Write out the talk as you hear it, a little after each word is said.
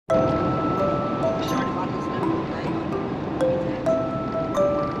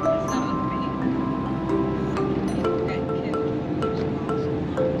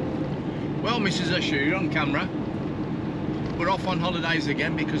as I shoot on camera. We're off on holidays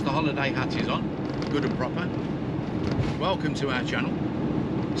again because the holiday hat is on, good and proper. Welcome to our channel,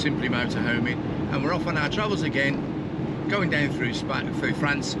 Simply Motorhoming, and we're off on our travels again, going down through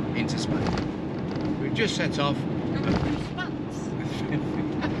France into Spain. We've just set off.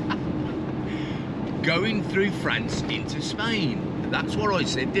 Going through France into Spain. That's what I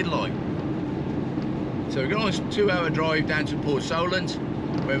said, didn't I? So we're going on a 2-hour drive down to Port Solent,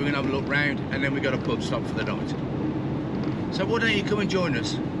 where we're going to have a look round, and then we've got a pub stop for the night. So why don't you come and join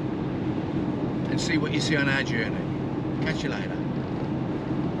us and see what you see on our journey. Catch you later.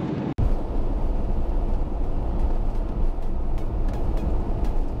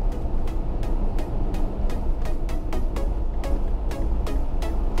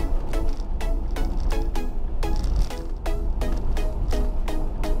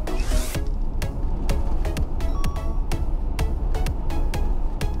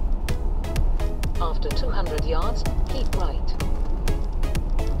 After 200 yards, keep right.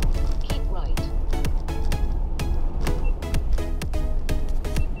 Keep right.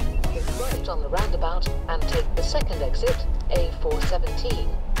 Keep right on the roundabout and take the second exit, A417,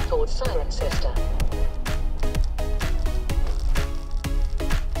 towards Cirencester.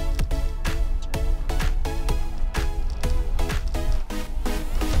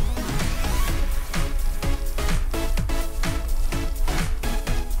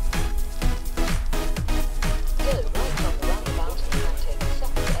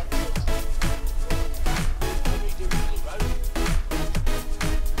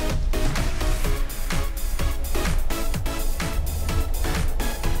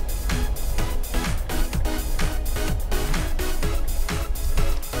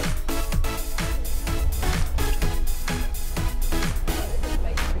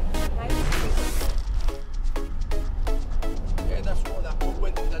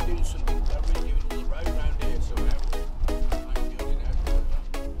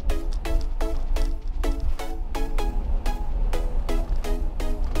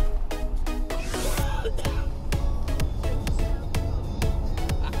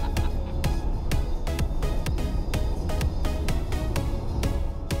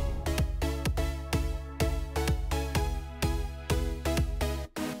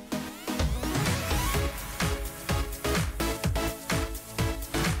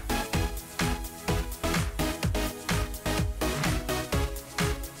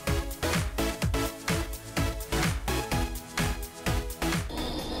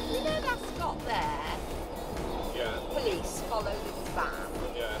 Police follow the van.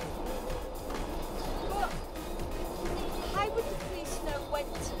 Yeah. But how would the police know when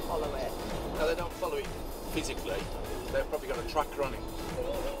to follow it? No, they don't follow it physically. They've probably got a tracker on it.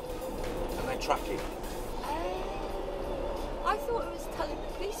 And they track it. I thought it was telling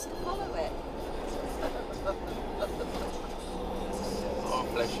the police to follow it. Oh,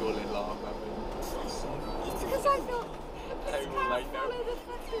 bless your little arm, It's because I thought the police can't follow the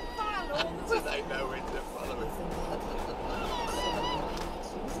fucking van all the so they know when to follow it.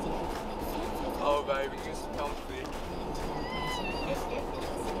 Oh, baby, just come thick.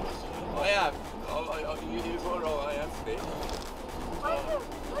 I am. You've got all I am thick.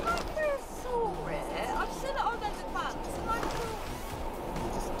 When I first saw it, I've seen it on other vans, and I thought,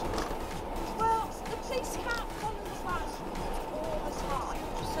 well, the police can't follow the van all the time,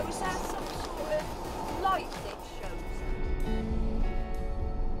 so is there some sort of light that shows them?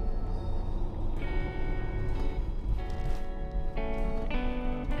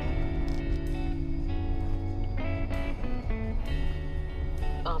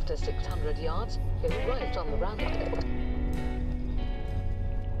 After 600 yards, go right on the roundabout.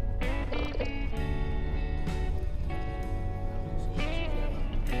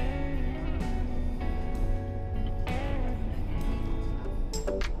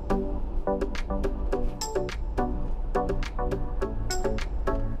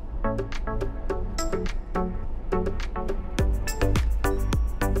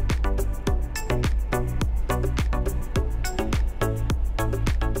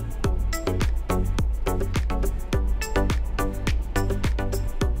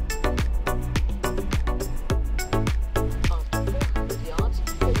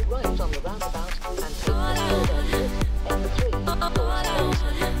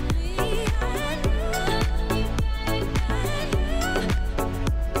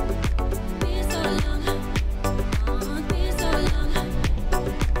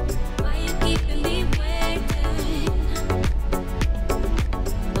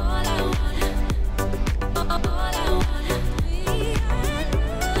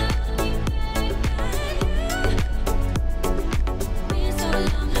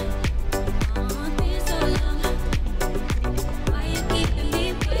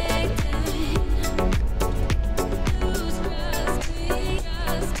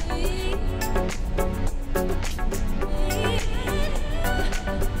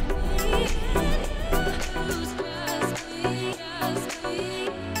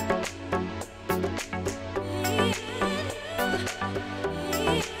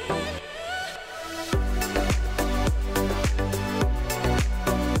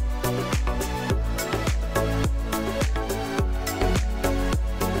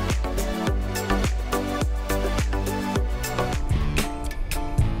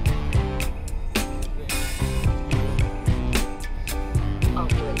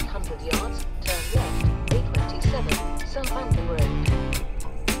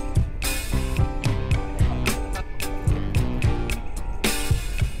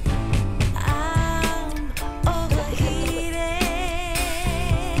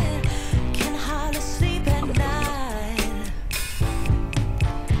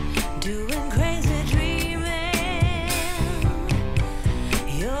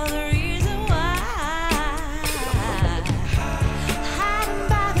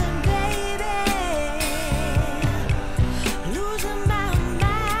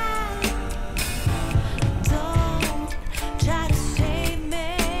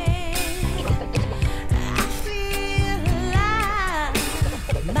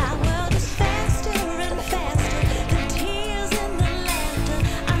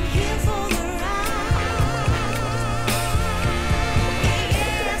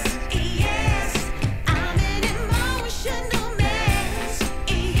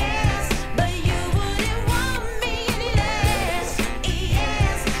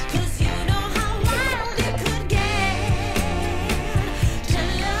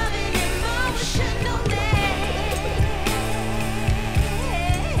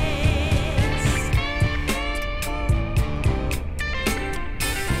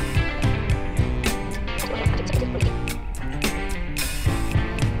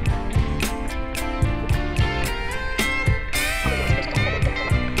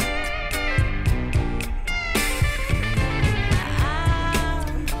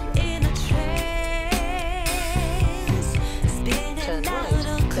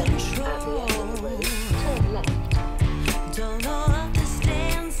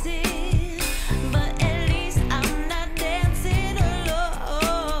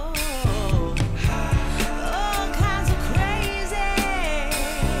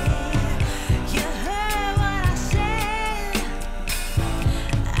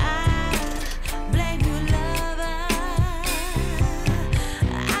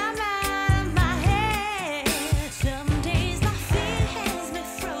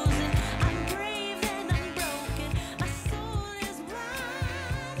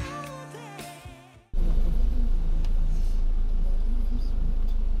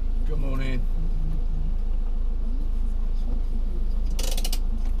 Morning.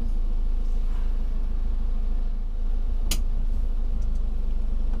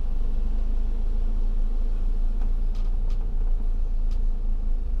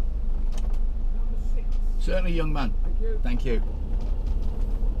 Certainly, young man. Thank you. Thank you.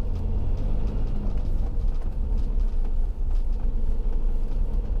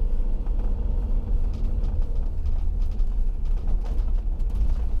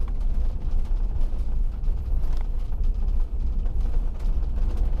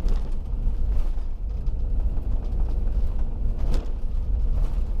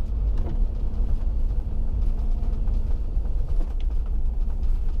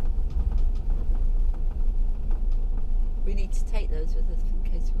 We need to take those with us in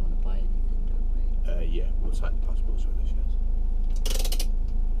case we want to buy anything, don't we? Yeah, we'll take the passports with us, yes.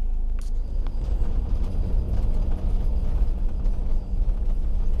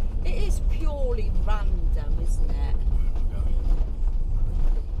 It is purely random, isn't it?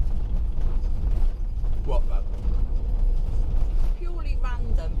 What, that? Purely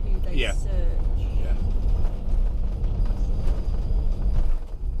random who they Yeah. search. Yeah.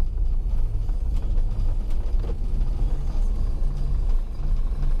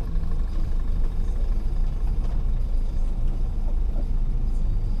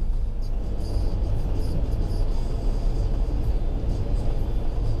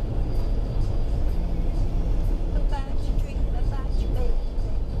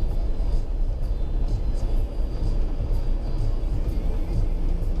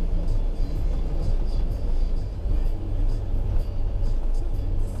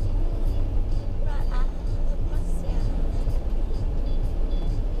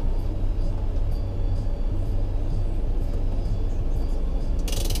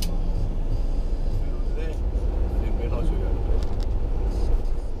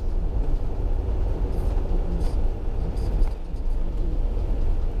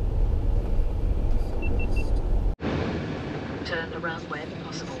 Turn around when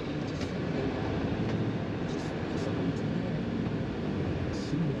possible.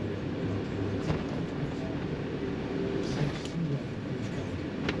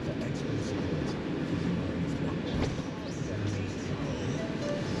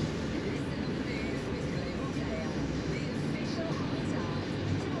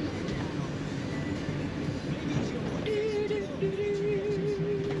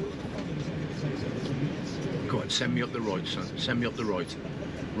 Go on, send me up the right, son. Send me up the right.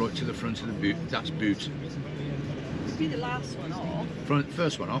 Right to the front of the boot. That's boot. It'd be the last one off.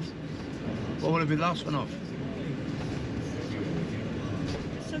 First one off. What would it be the last one off?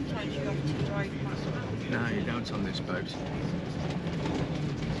 Sometimes you have to drive past that. No, you don't on this boat.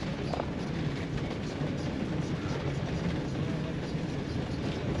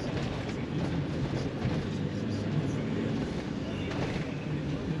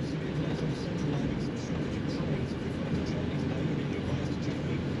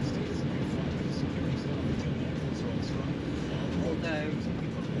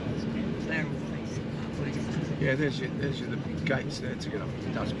 Yeah, there's the gates there to get up.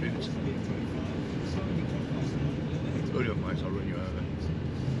 That's boots. Hold up, mate, I'll run you over.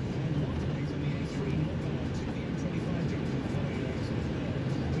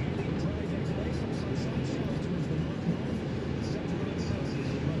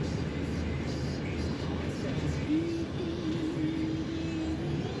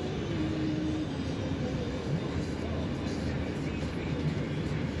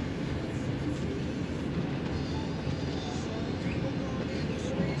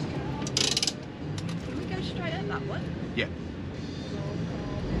 That one? Yeah.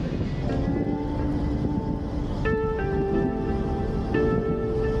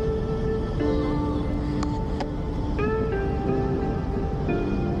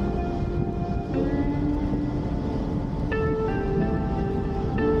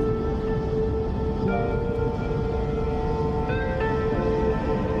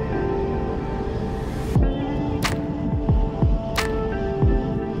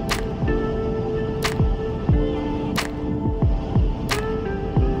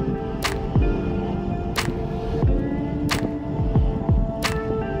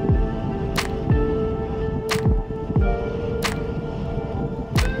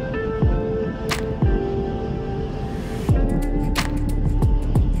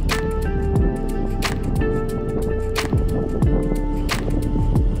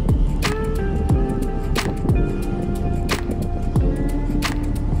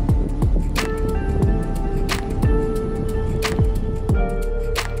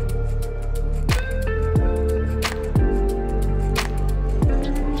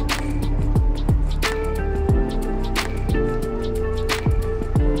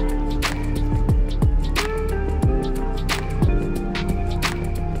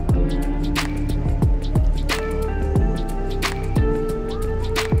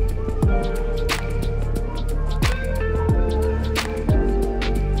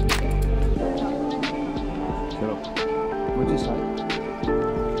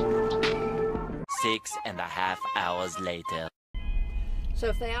 later. So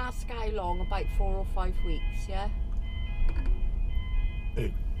if they ask how long, about 4 or 5 weeks, yeah? Who?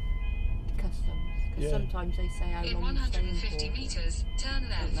 Customs. Because Yeah. sometimes they say how In long you're staying 150 for. meters, turn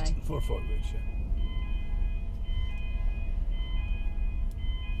Don't left. they? 4 or 5 weeks, yeah.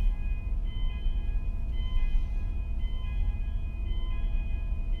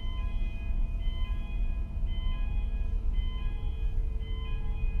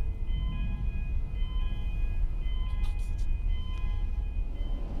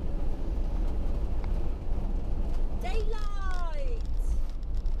 Daylight!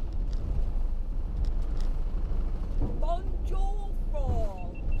 Bonjour,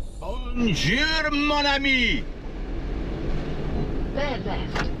 France! Bonjour, mon ami! Bear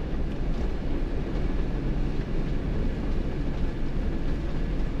left.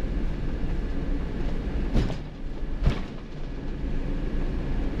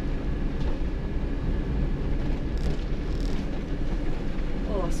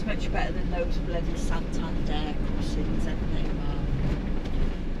 Oh, it's much better than those bloody Santander crossings, isn't it?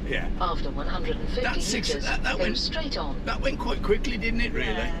 Yeah. After 150 That's six- meters, that go went- straight on. That went quite quickly, didn't it, really?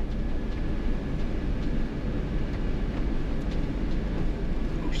 Yeah.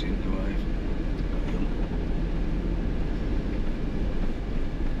 Oh, she didn't arrive.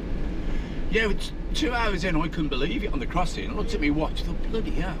 Yeah, it's 2 hours in, I couldn't believe it on the crossing. I looked at me watch, thought,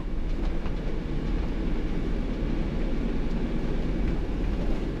 bloody hell.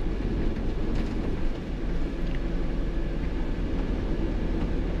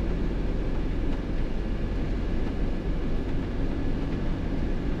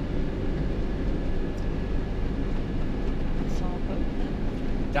 It's all boat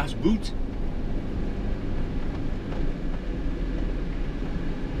then. Das Boot.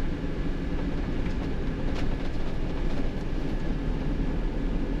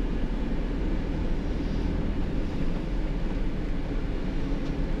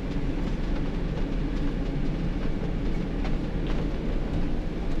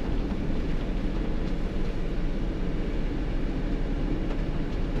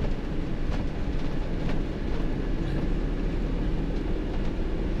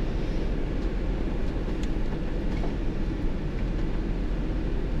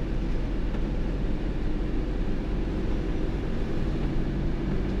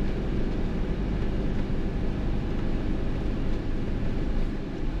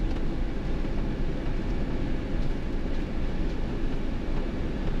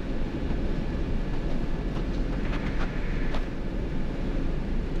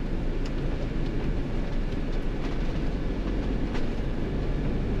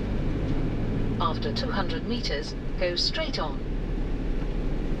 After 200 meters, go straight on.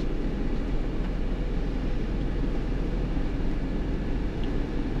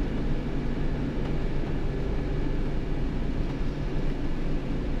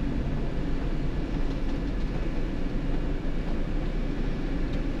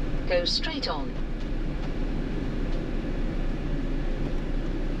 Go straight on.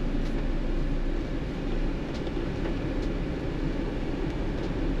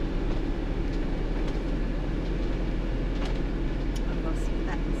 I've got some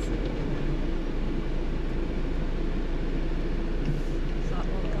pets. Is that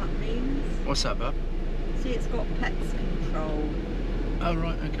what that means? What's that, bub? See, it's got pets control. Oh,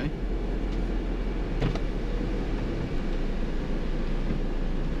 right, okay.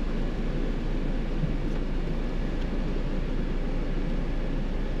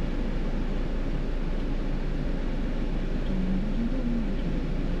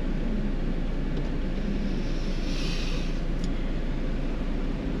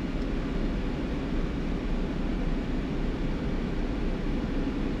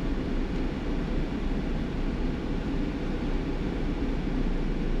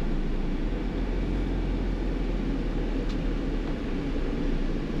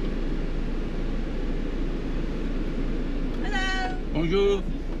 Hello! Bonjour.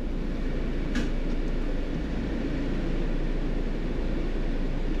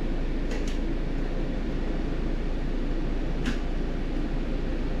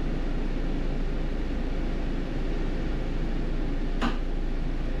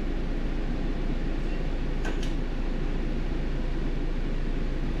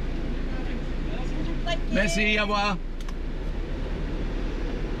 Thank you. Merci, au revoir.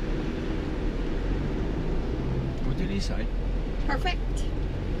 What did he say? Perfect.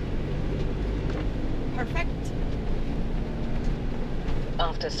 Perfect.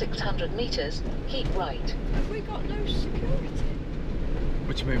 After 600 meters, keep right. Have we got no security?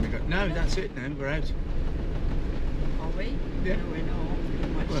 What do you mean we got? No, that's it now, we're out. Are we? Yeah. No, we're not. You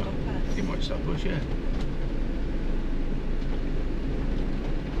might Well, stop us. he might stop us, yeah.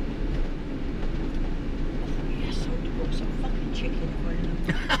 chicken for you.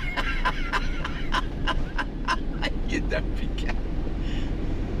 You don't be careful.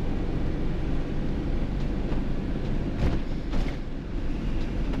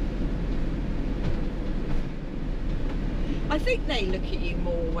 I think they look at you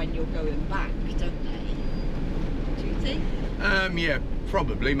more when you're going back, don't they? Do you think? Yeah,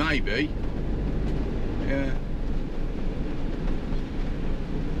 probably, maybe. Yeah.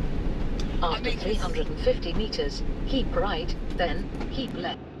 After 350 meters, keep right, then keep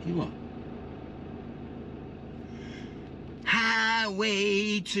left. You what?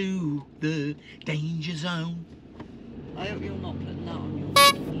 Highway to the danger zone. I hope you're not putting that on your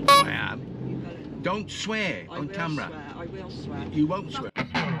video. I am. You better not. Don't swear I on will camera. Swear. I will swear. You won't swear.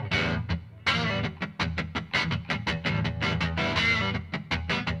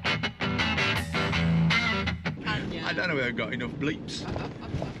 Can you? I don't know whether I've got enough bleeps.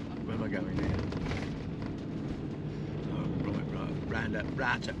 Where am I going here? Oh,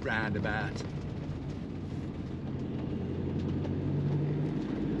 right. Roundabout.